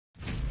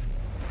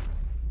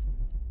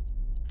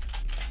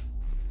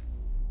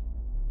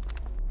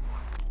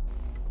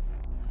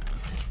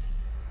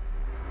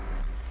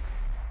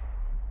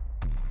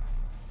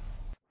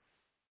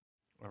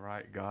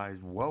Alright guys,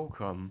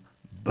 welcome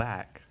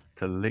back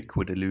to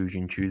Liquid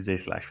Illusion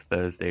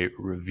Tuesday/Thursday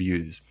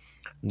reviews.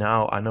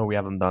 Now, I know we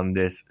haven't done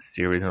this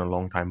series in a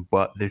long time,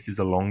 but this is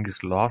the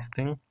longest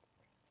lasting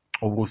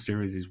of all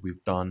series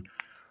we've done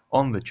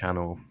on the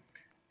channel,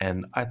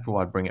 and I thought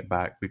I'd bring it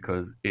back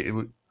because it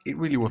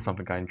really was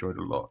something I enjoyed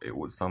a lot. It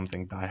was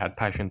something that I had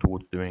passion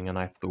towards doing, and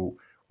I thought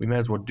we may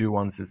as well do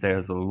one since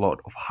there's a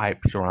lot of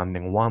hype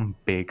surrounding one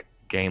big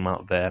game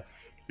out there.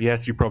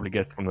 Yes, you probably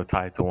guessed from the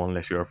title,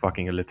 unless you're a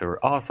fucking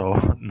illiterate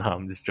arsehole. No,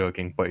 I'm just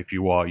joking, but if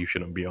you are, you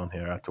shouldn't be on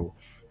here at all.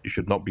 You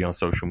should not be on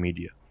social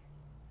media.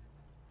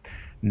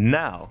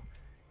 Now,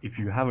 if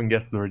you haven't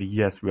guessed already,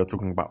 yes, we are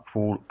talking about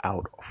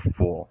Fallout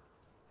 4.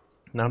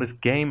 Now, this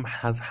game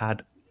has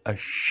had a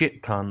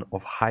shit ton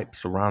of hype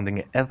surrounding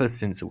it ever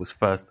since it was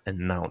first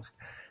announced.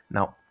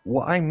 Now,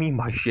 what I mean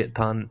by shit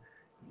ton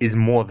is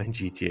more than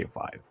GTA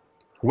 5.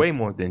 Way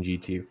more than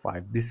GTA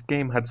 5. This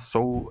game had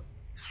so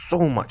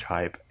much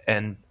hype,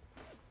 and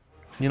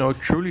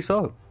truly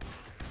so.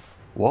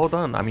 Well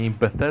done. I mean,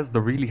 Bethesda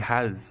really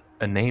has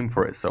a name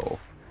for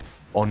itself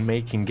on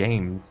making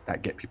games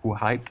that get people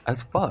hyped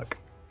as fuck.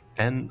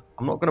 And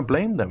I'm not gonna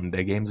blame them.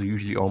 Their games are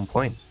usually on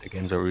point. Their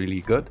games are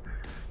really good,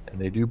 and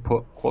they do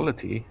put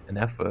quality and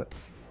effort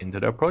into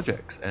their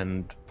projects,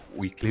 and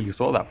we clearly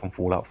saw that from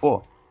Fallout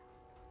 4.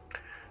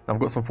 Now, I've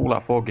got some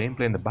Fallout 4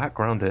 gameplay in the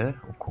background here,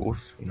 of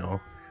course.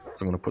 So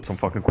I'm gonna put some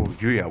fucking Call of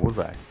Duty out, was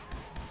I?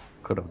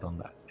 Could have done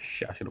that.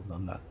 Shit, I should have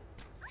done that.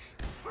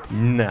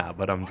 Nah,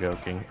 but I'm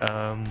joking.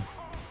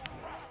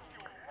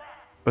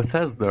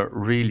 Bethesda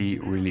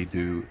really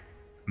do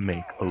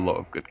make a lot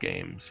of good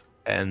games,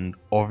 and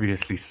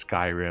obviously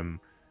Skyrim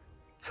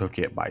took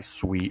it by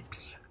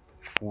sweeps.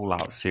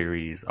 Fallout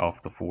series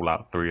after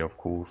Fallout 3, of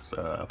course.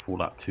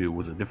 Fallout 2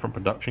 was a different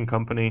production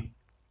company.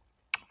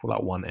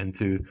 Fallout 1 and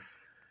 2.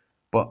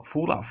 But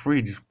Fallout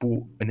 3 just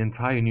brought an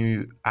entire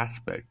new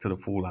aspect to the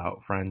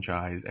Fallout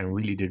franchise and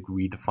really did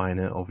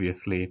redefine it,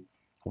 obviously,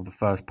 with the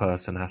first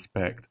person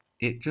aspect.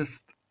 It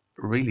just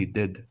really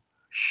did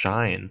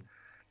shine.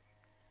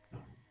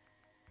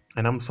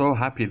 And I'm so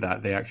happy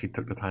that they actually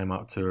took the time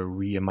out to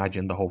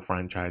reimagine the whole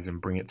franchise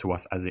and bring it to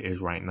us as it is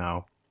right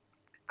now.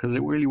 Because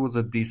it really was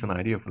a decent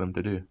idea for them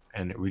to do,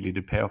 and it really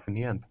did pay off in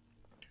the end.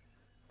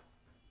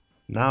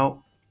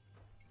 Now,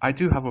 I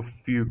do have a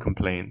few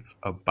complaints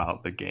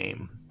about the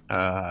game.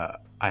 I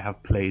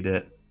have played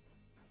it,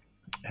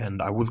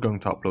 and I was going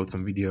to upload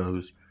some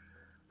videos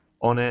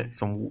on it,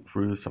 some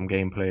walkthroughs, some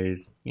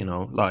gameplays,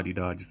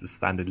 la-di-da, just the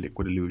standard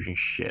Liquid Illusion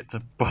shit.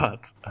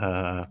 But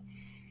my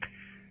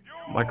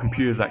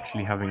computer is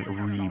actually having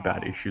really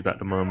bad issues at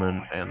the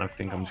moment, and I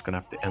think I'm just going to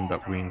have to end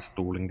up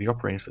reinstalling the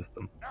operating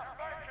system.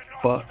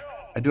 But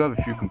I do have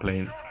a few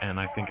complaints, and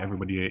I think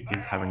everybody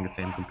is having the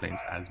same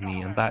complaints as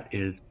me, and that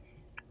is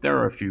there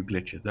are a few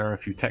glitches. There are a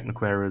few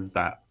technical errors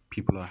that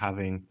people are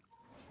having,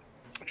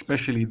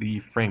 especially the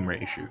frame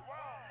rate issue.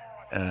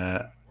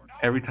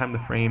 Every time the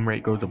frame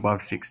rate goes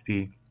above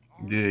 60,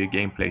 the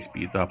gameplay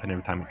speeds up, and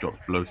every time it drops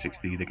below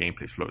 60, the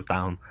gameplay slows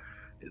down.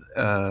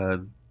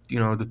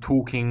 The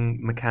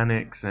talking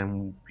mechanics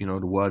and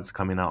the words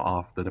coming out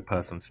after the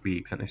person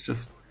speaks, and it's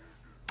just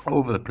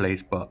over the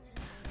place. But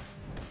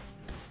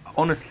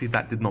honestly,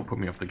 that did not put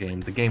me off the game.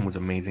 The game was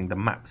amazing. The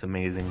map's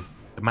amazing.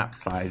 The map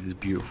size is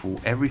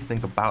beautiful.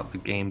 Everything about the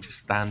game just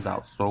stands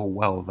out so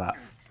well that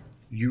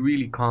you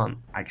really can't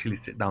actually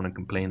sit down and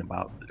complain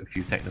about a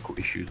few technical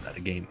issues that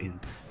the game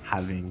is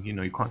having.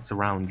 You can't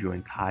surround your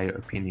entire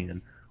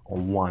opinion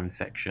on one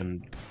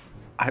section.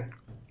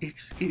 It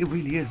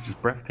really is just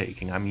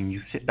breathtaking. I mean,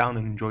 you sit down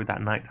and enjoy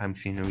that nighttime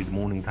scenery, the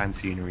morning time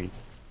scenery,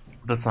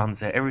 the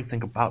sunset.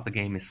 Everything about the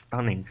game is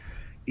stunning.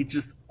 It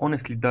just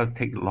honestly does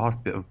take the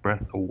last bit of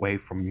breath away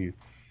from you.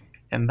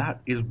 And that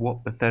is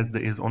what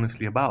Bethesda is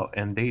honestly about.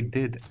 And they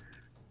did,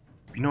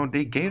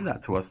 they gave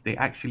that to us. They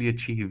actually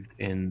achieved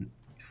in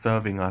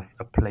serving us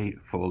a plate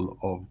full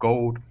of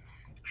gold.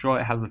 Sure,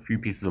 it has a few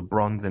pieces of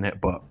bronze in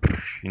it, but,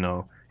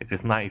 if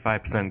it's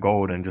 95%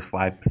 gold and just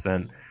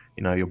 5%,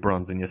 your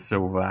bronze and your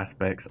silver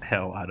aspects,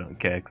 hell, I don't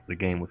care, because the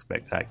game was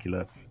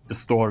spectacular. The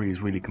story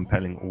is really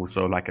compelling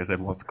also. Like I said,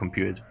 once the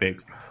computer is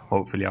fixed,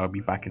 hopefully I'll be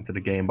back into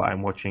the game, but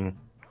I'm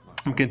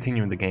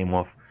continuing the game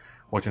off,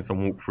 watching some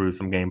walkthroughs,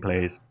 some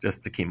gameplays,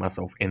 just to keep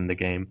myself in the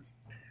game.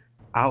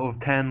 Out of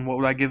 10, what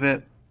would I give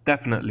it?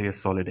 Definitely a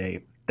solid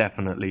 8.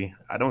 Definitely.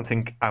 I don't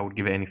think I would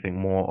give it anything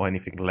more or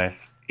anything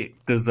less. It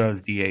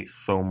deserves the 8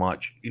 so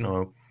much,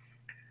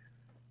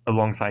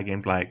 alongside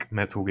games like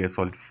Metal Gear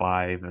Solid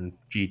 5 and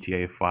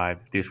GTA 5,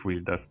 this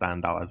really does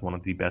stand out as one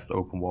of the best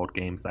open world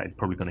games that is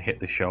probably going to hit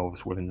the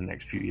shelves within the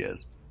next few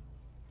years.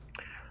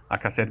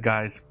 Like I said,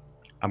 guys,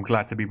 I'm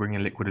glad to be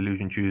bringing Liquid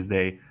Illusion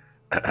Tuesday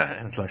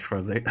and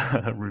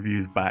 /Thursday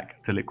reviews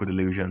back to Liquid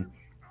Illusion.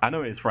 I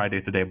know it's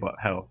Friday today, but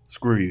hell,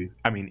 screw you.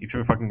 I mean, if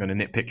you're fucking gonna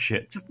nitpick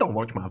shit, just don't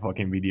watch my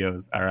fucking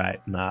videos, alright?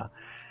 Nah.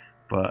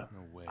 But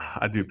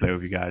I do play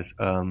with you guys.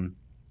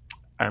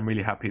 I'm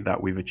really happy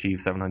that we've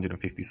achieved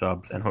 750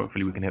 subs, and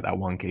hopefully we can hit that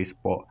 1K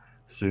spot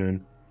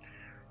soon.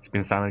 It's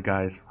been Salad,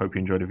 guys. Hope you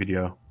enjoyed the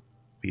video.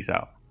 Peace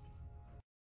out.